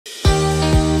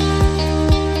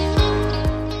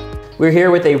We're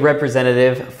here with a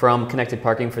representative from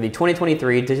커넥티드파킹 for the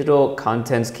 2023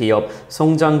 디지털콘텐츠기업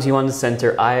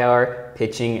성장지원센터 Ir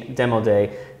pitching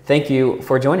데모데이. Thank you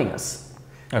for joining us.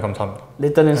 네, 감사합니다.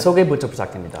 일단은 소개부터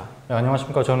부탁드립니다. 네,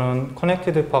 안녕하십니까. 저는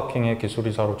커넥티드파킹의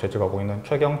기술이사로 재직하고 있는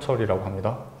최경철이라고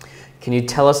합니다. Can you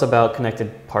tell us about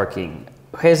커넥티드파킹?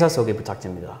 회사 소개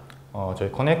부탁드립니다.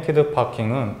 저희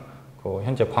커넥티드파킹은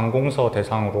현재 관공서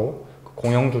대상으로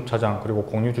공영주차장 그리고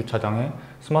공유주차장의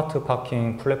스마트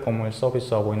파킹 플랫폼을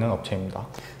서비스하고 있는 업체입니다.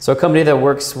 So a company that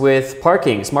works with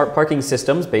parking, smart parking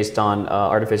systems based on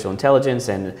artificial intelligence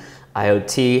and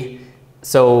IoT.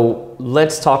 So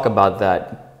let's talk about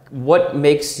that. What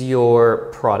makes your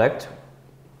product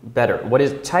better? What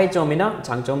is 차이점이나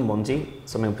장점 뭔지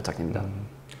설명 부탁드립니다.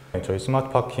 저희 스마트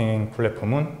파킹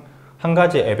플랫폼은 한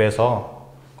가지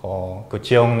앱에서 그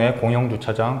지역 내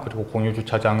공영주차장 그리고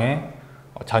공유주차장의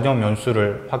잔여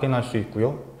연수를 확인할 수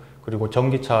있고요. 그리고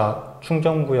전기차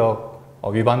충전구역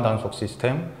위반 단속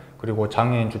시스템 그리고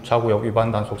장애인 주차구역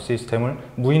위반 단속 시스템을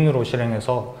무인으로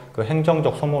실행해서 그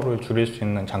행정적 소모를 줄일 수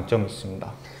있는 장점이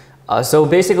있습니다. So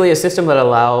basically a system that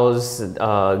allows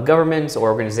governments or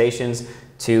organizations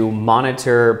to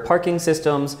monitor parking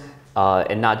systems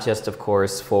and not just of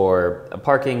course for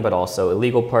parking but also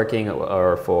illegal parking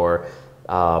or for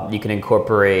you can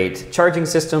incorporate charging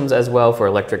systems as well for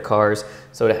electric cars.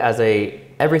 So it has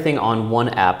everything on one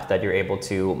app that you're able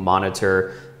to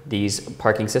monitor these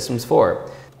parking systems for.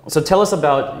 So tell us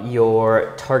about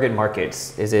your target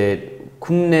markets. Is it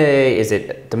국내, is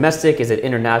it domestic, is it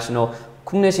international?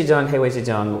 국내 시장, 해외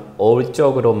시장 어느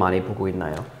쪽으로 많이 보고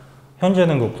있나요?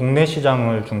 현재는 그 국내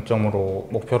시장을 중점으로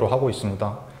목표로 하고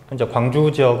있습니다. 현재 광주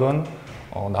지역은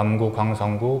남구,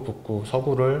 광산구, 북구,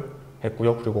 서구를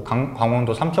했고요. 그리고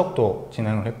강원도 삼척도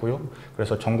진행을 했고요.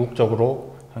 그래서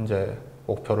전국적으로 현재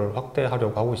목표를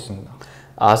확대하려고 하고 있습니다.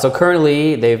 So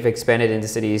currently they've expanded into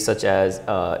cities such as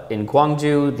in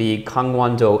Gwangju, the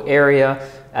Gangwon-do area,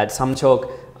 at Samcheok,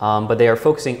 but they are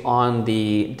focusing on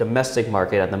the domestic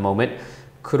market at the moment.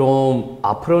 그럼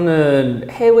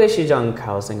앞으로는 해외 시장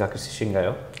갈 생각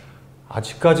있으신가요?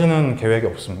 아직까지는 계획이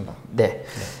없습니다. 네.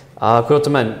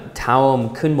 그렇다면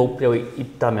다음 큰 목표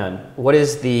있다면 What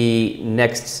is the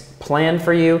next plan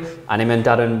for you? 아니면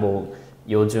다른 뭐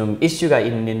요즘 이슈가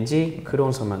있는지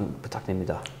그런 설명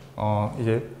부탁드립니다.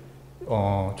 이제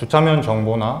주차면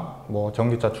정보나 뭐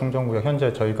전기차 충전구역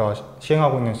현재 저희가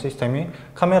시행하고 있는 시스템이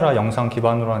카메라 영상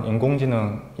기반으로 한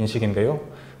인공지능 인식인데요.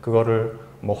 그거를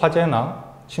뭐 화재나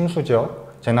침수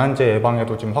지역, 재난재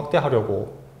예방에도 지금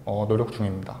확대하려고 노력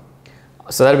중입니다.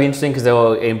 So that'll be interesting because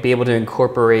they'll be able to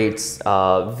incorporate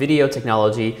video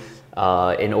technology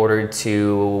in order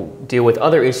to deal with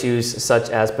other issues such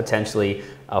as potentially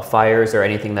fires or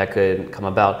anything that could come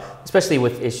about, especially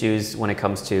with issues when it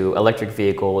comes to electric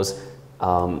vehicles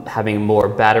having more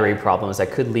battery problems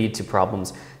that could lead to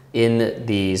problems in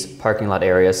these parking lot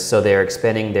areas. So they're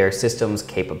expanding their systems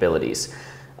capabilities.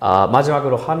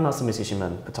 마지막으로 한 말씀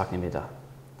있으시면 부탁드립니다.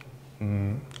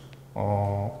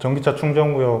 전기차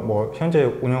충전구역 현재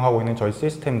운영하고 있는 저희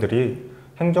시스템들이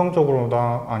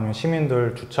행정적으로나 아니면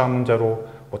시민들 주차 문제로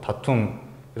다툼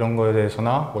이런 거에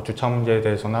대해서나 주차 문제에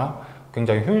대해서나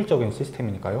굉장히 효율적인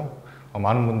시스템이니까요.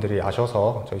 많은 분들이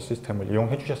아셔서 저희 시스템을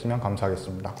이용해 주셨으면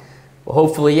감사하겠습니다. Well,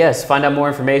 hopefully, yes. Find out more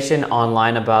information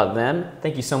online about them.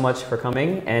 Thank you so much for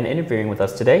coming and interviewing with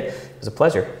us today. It was a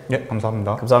pleasure. 네,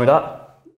 감사합니다. 감사합니다.